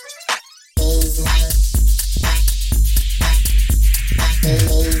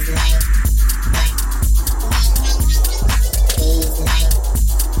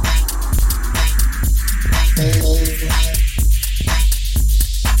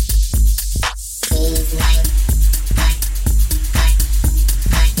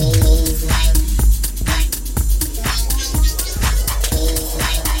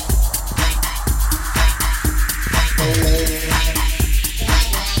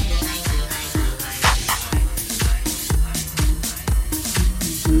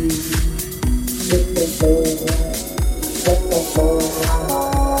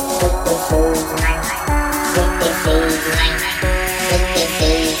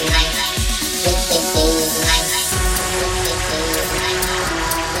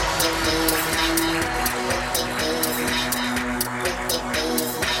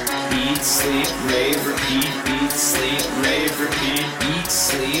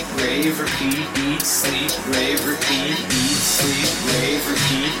sleep, rave, repeat, eat, sleep, rave, repeat, eat, sleep, rave,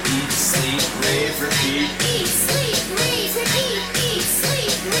 repeat, eat, sleep, rave, repeat. Eat, sleep, rave, repeat. Eat,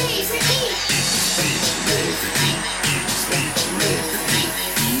 sleep, rave, repeat. Rave, repeat, eat, sleep, rave, repeat.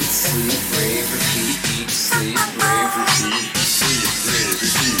 Eat, sleep, rave, repeat, eat, sleep, rave, repeat. Sleep, rave,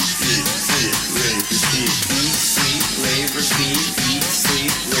 repeat, eat, sleep, rave, repeat. Eat, sleep, rave, repeat, eat,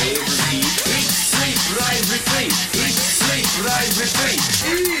 sleep, rave, repeat. Eat, sleep, rave, repeat. Eat, sleep, rave, repeat.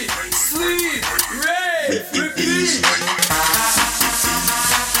 Eat, sleep, rave, repeat.